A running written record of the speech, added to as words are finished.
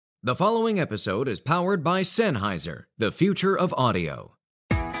The following episode is powered by Sennheiser, the future of audio.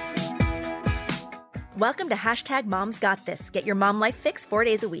 Welcome to Hashtag Mom's Got This. Get your mom life fix 4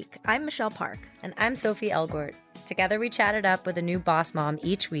 days a week. I'm Michelle Park. And I'm Sophie Elgort. Together we chatted up with a new boss mom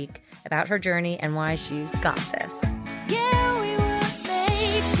each week about her journey and why she's got this. Yeah, we were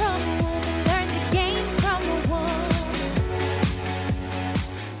made from a woman, learned the game from a woman.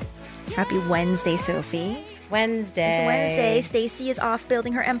 Happy Wednesday, Sophie. Wednesday. It's Wednesday. Stacy is off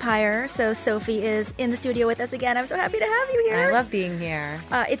building her empire, so Sophie is in the studio with us again. I'm so happy to have you here. I love being here.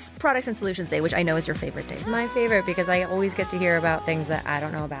 It's Products and Solutions Day, which I know is your favorite day. It's my favorite because I always get to hear about things that I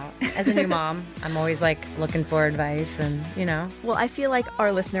don't know about. As a new mom, I'm always like looking for advice and, you know. Well, I feel like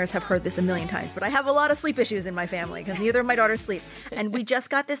our listeners have heard this a million times, but I have a lot of sleep issues in my family because neither of my daughters sleep. And we just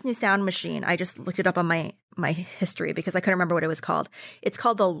got this new sound machine. I just looked it up on my history because I couldn't remember what it was called. It's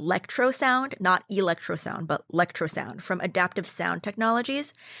called the Electrosound, not Electrosound, but Electrosound from Adaptive Sound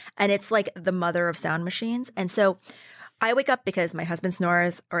Technologies. And it's like the mother of sound machines. And so I wake up because my husband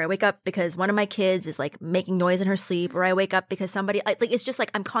snores, or I wake up because one of my kids is like making noise in her sleep, or I wake up because somebody, like, it's just like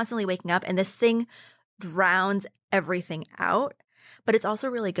I'm constantly waking up and this thing drowns everything out. But it's also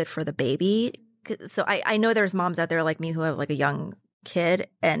really good for the baby. So I know there's moms out there like me who have like a young kid,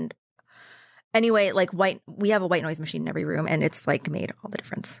 and anyway, like we have a white noise machine in every room, and it's like made all the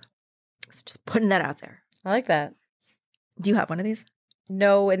difference. So just putting that out there. I like that. Do you have one of these?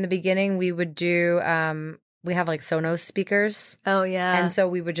 No, in the beginning we would do, we have like Sonos speakers. Oh, yeah. And so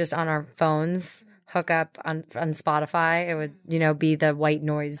we would just on our phones hook up on Spotify. It would, be the white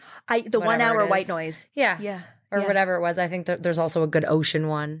noise. The 1 hour white noise. Yeah. Yeah. Or whatever it was. I think there's also a good ocean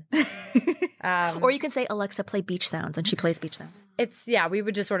one. Or you can say, Alexa, play beach sounds, and she plays beach sounds. We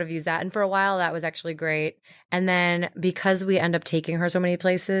would just sort of use that. And for a while, that was actually great. And then because we end up taking her so many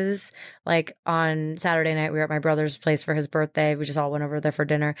places, like on Saturday night, we were at my brother's place for his birthday. We just all went over there for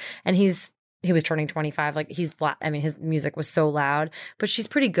dinner. And he was turning 25. Like his music was so loud, but she's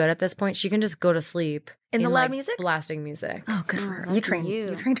pretty good at this point. She can just go to sleep in the loud music, blasting music. Oh, good for her. You trained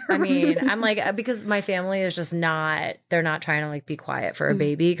her. I mean, I'm like, because my family is just they're not trying to like be quiet for a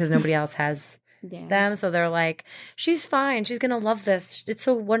baby because nobody else has them. So they're like, she's fine. She's going to love this. It's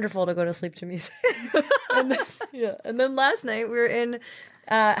so wonderful to go to sleep to music. And then last night we were in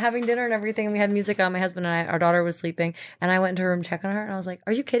having dinner and everything, and we had music on. My husband and our daughter was sleeping, and I went into her room to check on her, and I was like,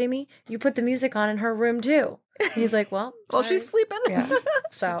 are you kidding me? You put the music on in her room too. And he's like, well, she's sleeping. Yeah.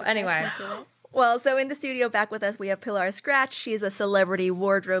 So anyway. Well, so in the studio back with us, we have Pilar Scratch. She's a celebrity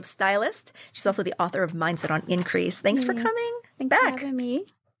wardrobe stylist. She's also the author of Mindset on Increase. Thanks for coming Thanks back. for having me.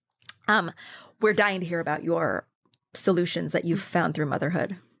 We're dying to hear about your solutions that you've found through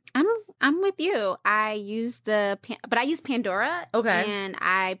motherhood. I'm with you. I use but I use Pandora. Okay. And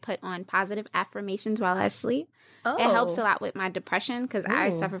I put on positive affirmations while I sleep. Oh. It helps a lot with my depression because I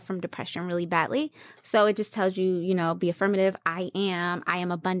suffer from depression really badly. So it just tells you, be affirmative. I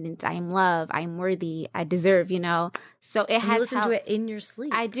am abundant. I am love. I am worthy. I deserve, So it has you listen to it in your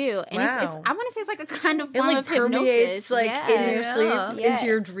sleep. I do. And it's I want to say it's like a kind of it form like of hypnosis. permeates in your sleep, into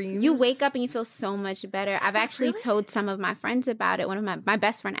your dreams. You wake up and you feel so much better. I've actually told some of my friends about it. One of my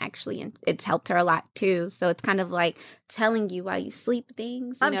best friend actually, and it's helped her a lot too. So it's kind of like telling you while you sleep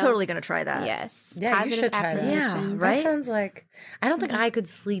things. I'm totally going to try that. Yes. Yeah, positive you should try that. Yeah, right? That sounds like, I don't think I could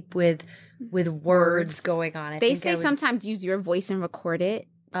sleep with words going on. They say sometimes use your voice and record it.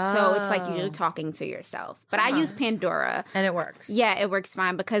 So it's like you're talking to yourself. But I use Pandora. And it works. Yeah, it works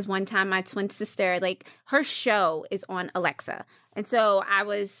fine because one time my twin sister, like her show is on Alexa. And so I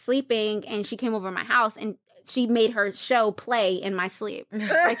was sleeping and she came over to my house and she made her show play in my sleep.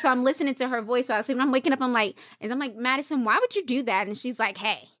 Like, so I'm listening to her voice while I was sleeping. I'm waking up, I'm like, Madison, why would you do that? And she's like,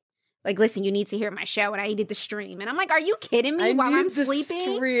 hey, like, listen, you need to hear my show and I needed the stream. And I'm like, are you kidding me while I'm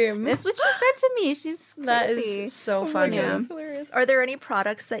sleeping? Stream. That's what she said to me. She's crazy. That is so funny. That's hilarious. Are there any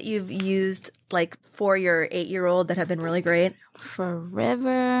products that you've used like for your 8-year-old that have been really great? For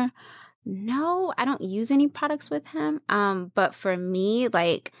River, no, I don't use any products with him. But for me,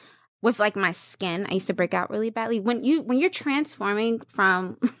 like with like my skin, I used to break out really badly. When you're transforming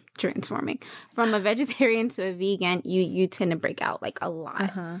from a vegetarian to a vegan, you tend to break out like a lot.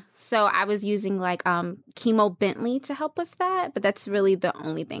 Uh-huh. So I was using like Chemo Bentley to help with that, but that's really the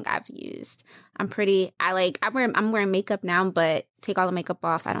only thing I've used. I'm wearing makeup now, but take all the makeup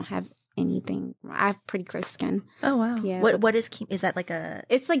off, I don't have anything. I have pretty clear skin. Oh wow. Yeah. What is that like a?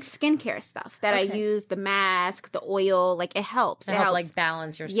 It's like skincare stuff that I use. The mask, the oil, like it helps. It helps like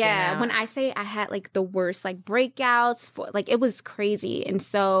balance your skin. Yeah. out. When I say I had like the worst like breakouts, it was crazy, and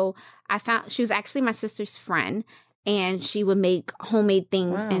so I found she was actually my sister's friend. and she would make homemade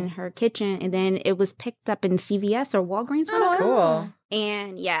things in her kitchen, and then it was picked up in CVS or Walgreens. Oh, cool.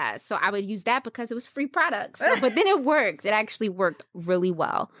 And yeah, so I would use that because it was free products. But then it worked. It actually worked really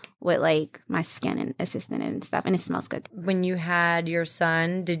well with like my skin and assistant and stuff, and it smells good. When you had your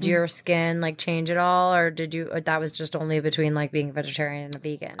son, did your skin like change at all, or or that was just only between like being vegetarian and a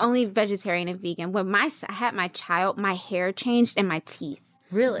vegan? Only vegetarian and vegan. When I had my child, my hair changed and my teeth.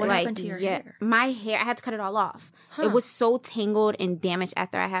 Really? What happened to your hair? My hair, I had to cut it all off. It was so tangled and damaged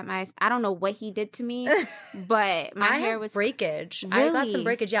after I had I don't know what he did to me, but my hair was breakage. Really? I got some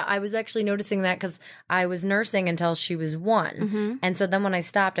breakage. Yeah, I was actually noticing that because I was nursing until she was 1. And so then when I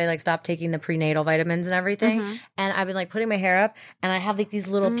stopped taking the prenatal vitamins and everything. And I've been like putting my hair up, and I have like these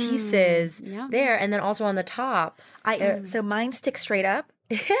little pieces there. And then also on the top. So mine sticks straight up.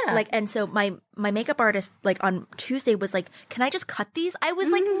 Yeah. Like, and so my makeup artist, like on Tuesday, was like, "Can I just cut these?" I was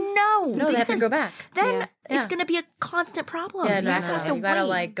like, "No, they have to go back. Then it's going to be a constant problem. Yeah, you just have to you gotta wait."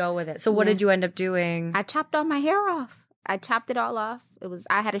 like go with it. So what did you end up doing? I chopped all my hair off. I chopped it all off.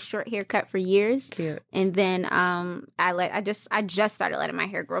 I had a short haircut for years. Cute. And then I just started letting my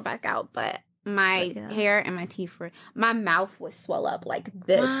hair grow back out, but my hair and my teeth my mouth was swell up like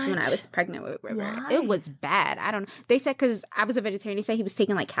this when I was pregnant with River. Why? It was bad. I don't know. They said because I was a vegetarian, they said he was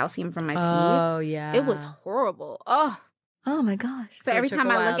taking like calcium from my teeth. Oh, yeah. It was horrible. Oh my gosh. So every it took time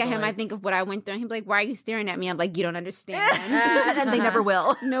a I while look at to, him, I like- think of what I went through. And he'd be like, "Why are you staring at me?" I'm like, "You don't understand." And they never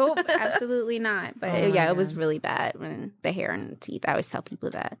will. Nope, absolutely not. But Oh my it was God. really bad when the hair and the teeth. I always tell people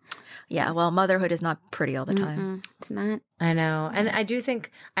that. Yeah, well, motherhood is not pretty all the time. It's not. I know. And I do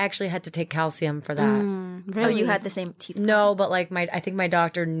think I actually had to take calcium for that. Really? Oh, you had the same teeth? No, but like I think my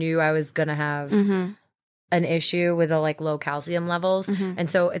doctor knew I was going to have an issue with the like low calcium levels. And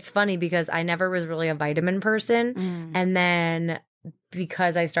so it's funny because I never was really a vitamin person. And then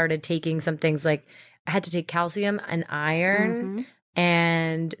because I started taking some things like I had to take calcium and iron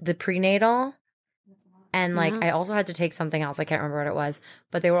and the prenatal. And like I also had to take something else. I can't remember what it was,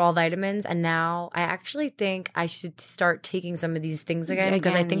 but they were all vitamins. And now I actually think I should start taking some of these things again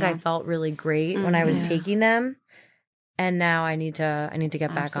because I think I felt really great when I was taking them. And now I need to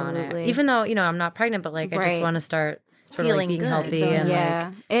get back on it. Absolutely. Even though, I'm not pregnant, but like I just Right. want to start sort of like Feeling being good. healthy and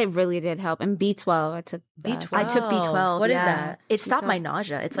Yeah, it really did help. And B12, I took that. I took B12. What is yeah. that? It stopped B12. my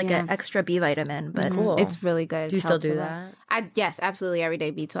nausea. It's like an extra B vitamin, but Cool. It's really good. Do you It still helps do a lot. that? Yes, absolutely every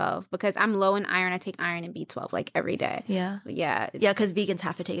day B12 because I'm low in iron. I take iron and B12 like every day. yeah. But yeah. Yeah, because vegans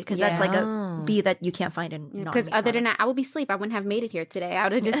have to take it because that's like a Oh. B that you can't find in Because other than that, I would be asleep. I wouldn't have made it here today. I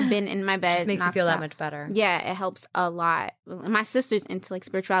would have just been in my bed. Just makes you knocked feel that out. much better. Yeah, it helps a lot. My sister's into like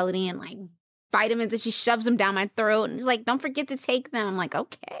spirituality and like vitamins, and she shoves them down my throat and she's like, "Don't forget to take them." I'm like,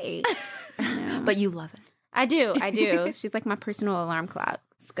 "Okay." You know? But you love it. I do. She's like my personal alarm clock.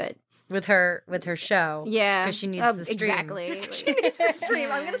 It's good. With her show. Yeah, Because she needs the stream. Exactly. Stream.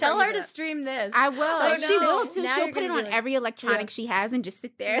 I'm gonna Tell start her to using stream this. I will. Oh, She no. will too. Now She'll you're put it gonna on be like- every electronic Yeah. she has and just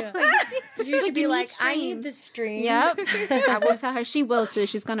sit there. You should be "Give me like, I need streams." the stream. Yep. I will tell her. She will too.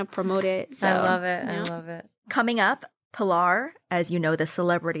 She's gonna promote it. So. I love it. I yeah. love it. Coming up, Pilar, as you know, the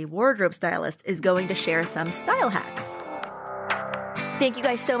celebrity wardrobe stylist, is going to share some style hacks. Thank you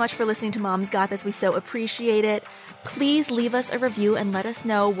guys so much for listening to Mom's Got This. We so appreciate it. Please leave us a review and let us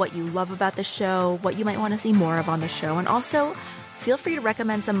know what you love about the show, what you might want to see more of on the show, and also feel free to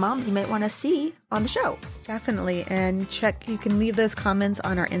recommend some moms you might want to see on the show. Definitely. And you can leave those comments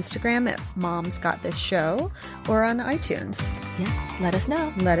on our Instagram at Mom's Got This Show or on iTunes. Yes, let us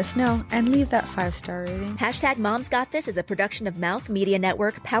know. Let us know and leave that 5-star rating. Hashtag Moms Got This is a production of Mouth Media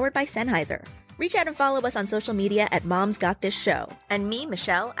Network powered by Sennheiser. Reach out and follow us on social media at Moms Got This Show. And me,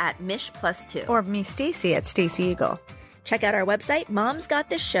 Michelle, at Mish+2. Or me, Stacy, at Stacy Eagle. Check out our website,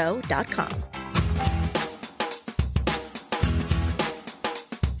 momsgottthisshow.com.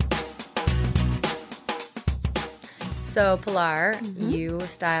 So, Pilar, you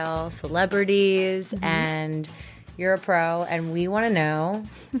style celebrities and you're a pro, and we want to know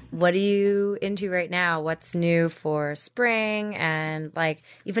what are you into right now? What's new for spring? And like,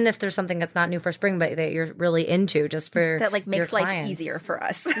 even if there's something that's not new for spring, but that you're really into just for That like makes your life clients. easier for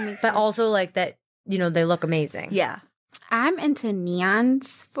us. But also like that, they look amazing. Yeah. I'm into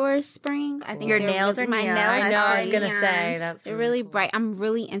neons for spring. I think Your they're nails really- are my neon. nails I know, are I was gonna neon. say, that's they're really really cool. bright. I'm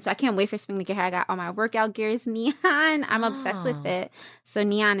really into. I can't wait for spring to get here. I got all my workout gear is neon. I'm obsessed with Oh. it. So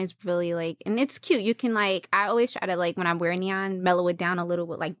neon is really like, and it's cute. You can like, I always try to like when I wear neon, mellow it down a little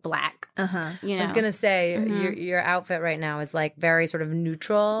with like black. Uh-huh. You know, I was gonna say Mhm. your outfit right now is like very sort of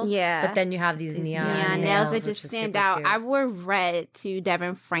neutral. Yeah. But then you have these neon neon nails nails that which just is stand super out. cute. I wore red to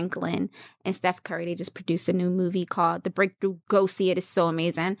Devin Franklin and Steph Curry. They just produced a new movie called called The Breakthrough. Go see it. It's so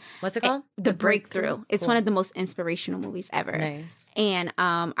amazing. What's it called? The Breakthrough. It's Cool. one of the most inspirational movies ever. Nice. And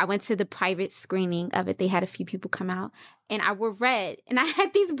I went to the private screening of it. They had a few people come out, and I wore red, and I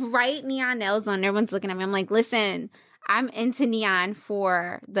had these bright neon nails on. Everyone's looking at me. I'm like, listen, I'm into neon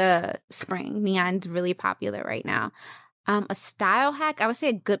for the spring. Neon's really popular right now. A style hack, I would say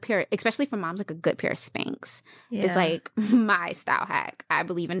a good pair, especially for moms, like a good pair of Spanx is like my style hack. I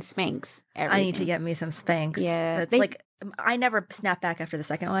believe in Spanx. I need to get me some Spanx. Yeah. That's like, I never snap back after the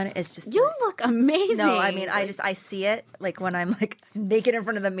second one. It's just You like, look amazing. no, I mean, I see it like when I'm like naked in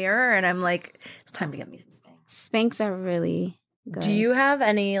front of the mirror and I'm like, it's time to get me some Spanx. Spanx are really good. Do you have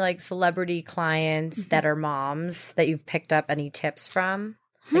any like celebrity clients that are moms that you've picked up any tips from?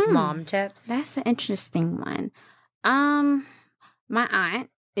 Like mom tips? That's an interesting one. My aunt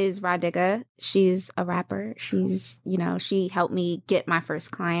is Radiga. She's a rapper. She's, she helped me get my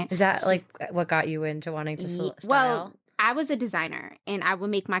first client. Is that like what got you into wanting to style? Well, I was a designer, and I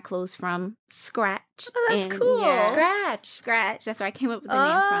would make my clothes from scratch. Oh, that's And, cool. Yeah, Scratch. That's where I came up with the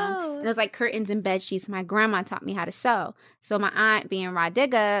name from. And it was like curtains and bed sheets. My grandma taught me how to sew. So my aunt, being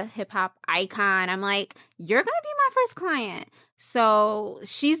Radiga, hip hop icon, I'm like, you're gonna be my first client. So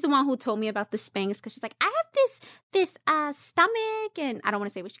she's the one who told me about the Spanx, because she's like, I have this stomach, and I don't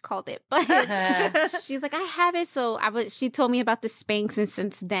want to say what she called it, but she's like, I have it. So she told me about the Spanx, and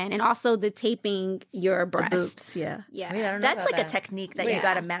since then, and also the taping your breast. The boobs, yeah. Yeah. Wait, I don't know That's about like a that. technique that Yeah. you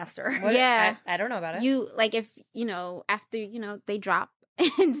got to master. What- Yeah. I don't know about it. You like if after they drop,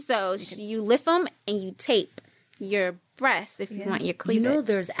 and so you lift them and you tape your breast if you want your cleavage.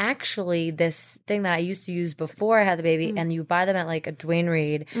 There's actually this thing that I used to use before I had the baby, and you buy them at like a Dwayne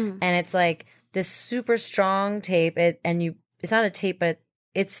Reed, and it's like this super strong tape. It's not a tape, but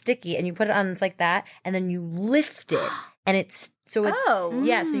it's sticky, and you put it on. It's like that, and then you lift it, and so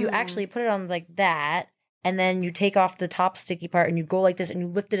you actually put it on like that. And then you take off the top sticky part and you go like this and you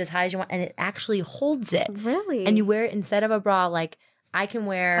lift it as high as you want, and it actually holds it. Really? And you wear it instead of a bra. Like I can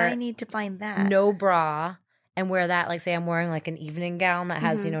wear I need to find that. no bra and wear that. Like say I'm wearing like an evening gown that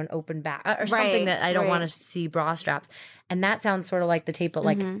has, an open back or something that I don't want to see bra straps. And that sounds sort of like the tape, but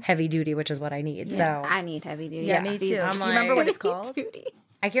like heavy duty, which is what I need. So I need heavy duty. Yeah, me too. I'm Do you remember what like- it's called?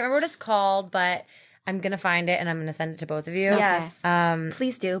 I can't remember what it's called, but I'm going to find it and I'm going to send it to both of you. Yes.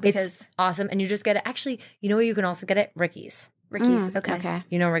 Please do, because It's awesome. And you just get it. Actually, you know where you can also get it? Ricky's. Ricky's. Okay. Okay.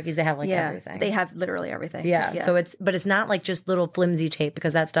 You know Ricky's, they have like Yeah. everything. They have literally everything. Yeah. So it's not like just little flimsy tape,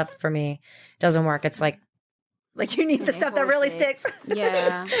 because that stuff for me doesn't work. It's like, like you need the stuff that really sticks.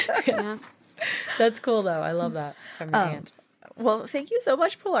 Yeah. Yeah. that's cool though. I love that from your hand. Well, thank you so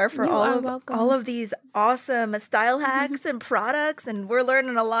much, Pilar, for You are welcome. all of these awesome style hacks and products. And we're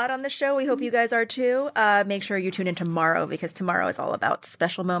learning a lot on the show. We hope you guys are too. Make sure you tune in tomorrow, because tomorrow is all about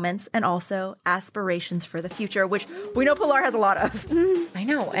special moments and also aspirations for the future, which we know Pilar has a lot of. I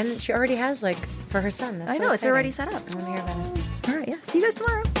know. And she already has like for her son. That's I so know, it's exciting. already set up. I want to hear about it. All right, yeah. See you guys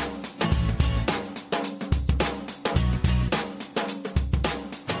tomorrow.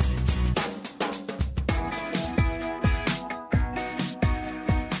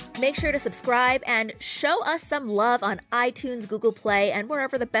 Make sure to subscribe and show us some love on iTunes, Google Play, and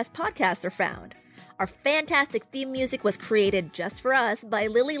wherever the best podcasts are found. Our fantastic theme music was created just for us by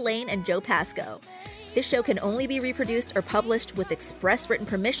Lily Lane and Joe Pasco. This show can only be reproduced or published with express written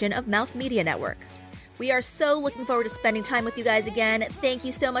permission of Mouth Media Network. We are so looking forward to spending time with you guys again. Thank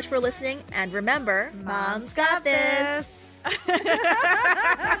you so much for listening. And remember, Mom's got this.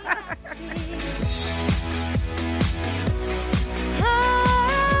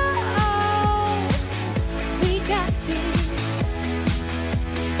 We got this.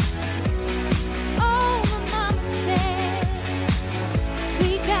 Oh, my mama said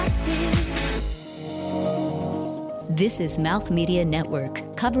we got this. This is Mouth Media Network,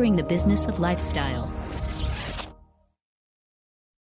 covering the business of lifestyle.